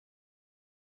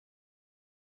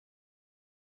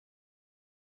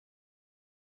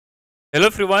Hello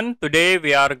everyone, today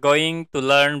we are going to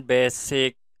learn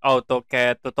basic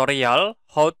AutoCAD tutorial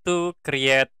how to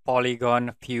create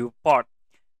Polygon viewport.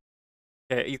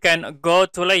 Okay, you can go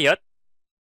to layout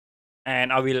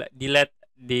and I will delete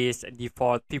this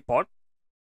default viewport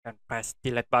and press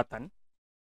delete button.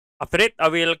 After it, I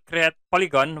will create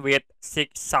Polygon with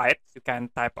 6 sides. You can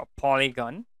type a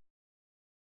Polygon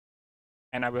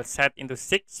and I will set into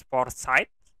 6 for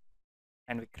sides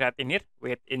and we create in here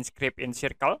with inscript in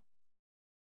circle.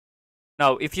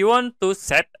 Now, if you want to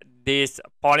set this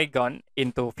polygon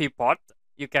into viewport,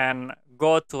 you can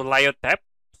go to Layout tab,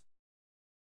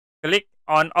 click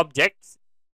on Objects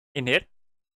in here.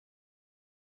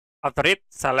 After it,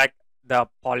 select the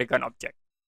polygon object.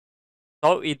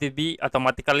 So it will be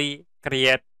automatically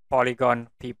create polygon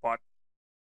viewport.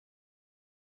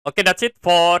 Okay, that's it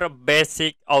for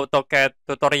basic AutoCAD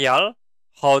tutorial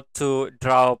how to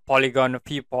draw polygon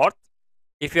viewport.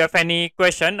 If you have any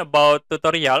question about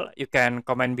tutorial, you can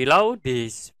comment below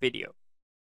this video.